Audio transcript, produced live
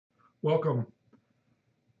Welcome.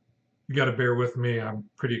 You got to bear with me. I'm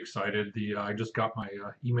pretty excited. I just got my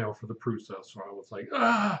email for the Prusa, so I was like,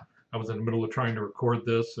 ah! I was in the middle of trying to record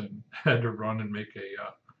this and had to run and make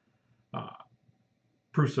a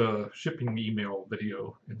Prusa shipping email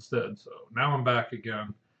video instead. So now I'm back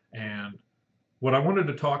again, and what I wanted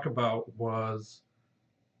to talk about was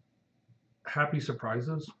happy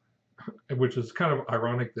surprises, which is kind of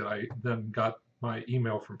ironic that I then got my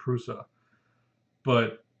email from Prusa,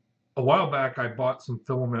 but a while back, I bought some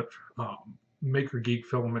filament, Maker Geek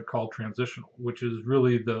filament called Transitional, which is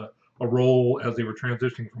really a roll as they were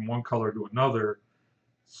transitioning from one color to another.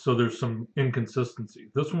 So there's some inconsistency.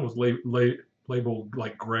 This one was labeled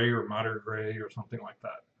like gray or moderate gray or something like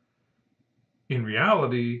that. In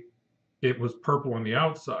reality, it was purple on the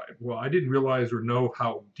outside. Well, I didn't realize or know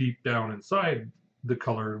how deep down inside the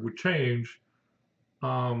color would change.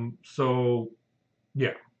 So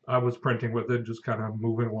yeah, I was printing with it, just kind of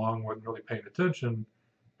moving along, wasn't really paying attention.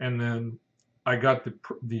 And then I got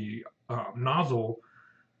the nozzle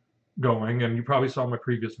going, and you probably saw my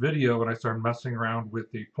previous video, and I started messing around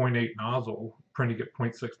with the 0.8 nozzle, printing at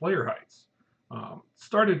 0.6 layer heights.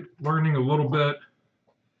 Started learning a little bit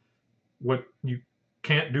what you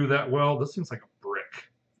can't do that well. This thing's like a brick.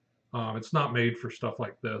 It's not made for stuff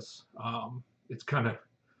like this. It's kind of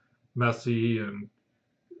messy, and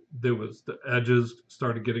the edges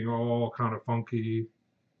started getting all kind of funky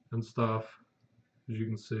and stuff, as you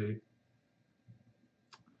can see.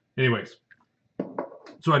 Anyways,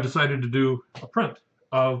 so I decided to do a print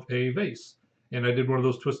of a vase, and I did one of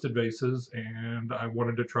those twisted vases, and I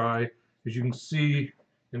wanted to try, as you can see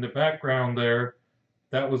in the background there,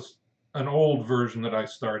 that was an old version that I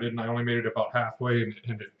started, and I only made it about halfway,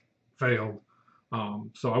 and it failed.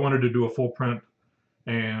 So I wanted to do a full print.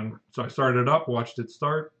 And so I started it up, watched it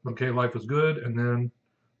start. Okay, life was good. And then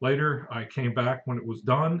later I came back when it was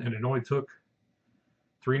done, and it only took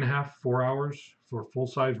 3.5, 4 hours for a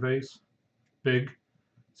full-size vase, big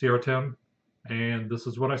CR10. And this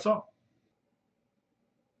is what I saw.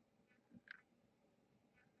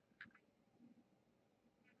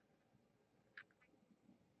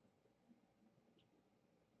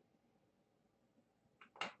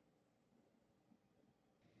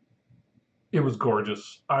 It was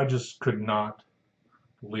gorgeous. I just could not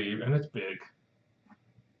believe, and it's big.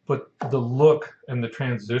 But the look and the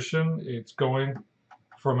transition, it's going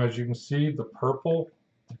from, as you can see, the purple,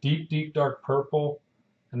 deep, deep, dark purple,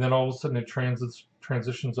 and then all of a sudden it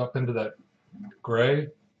transitions up into that gray.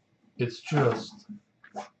 It's just,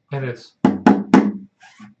 and it's,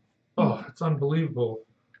 oh, it's unbelievable.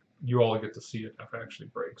 You all get to see it if it actually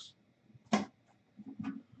breaks. If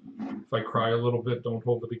I cry a little bit, don't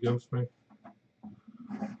hold it against me.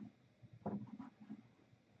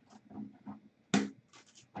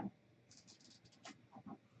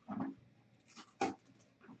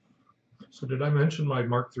 So did I mention my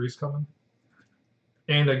Mark III's coming?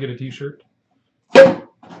 And I get a t-shirt. Oh.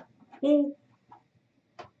 Look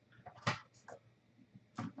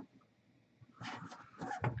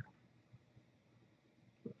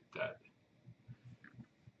at that.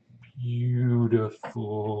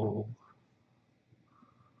 Beautiful.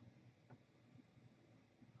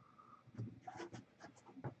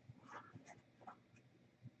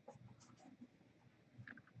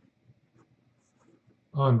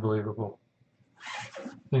 Unbelievable.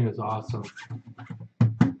 Thing is awesome.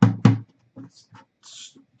 It's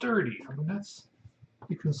sturdy. I mean, that's,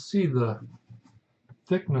 you can see the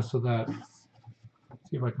thickness of that. Let's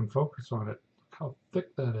see if I can focus on it. Look how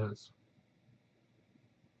thick that is.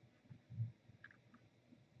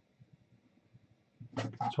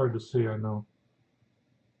 It's hard to see, I know.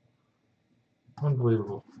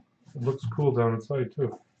 Unbelievable. It looks cool down inside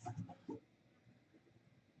too.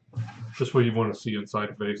 Just what you want to see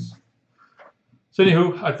inside a vase. So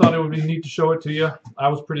anywho, I thought it would be neat to show it to you. I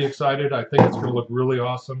was pretty excited. I think it's going to look really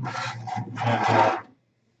awesome. And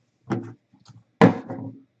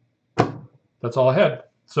that's all I had.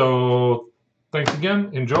 So thanks again.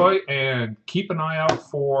 Enjoy, and keep an eye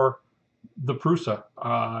out for the Prusa.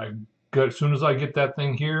 As soon as I get that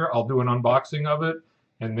thing here, I'll do an unboxing of it.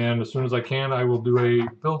 And then as soon as I can, I will do a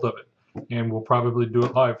build of it. And we'll probably do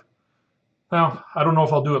it live. Well, I don't know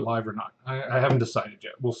if I'll do it live or not. I haven't decided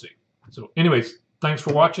yet. We'll see. So anyways, thanks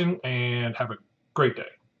for watching, and have a great day.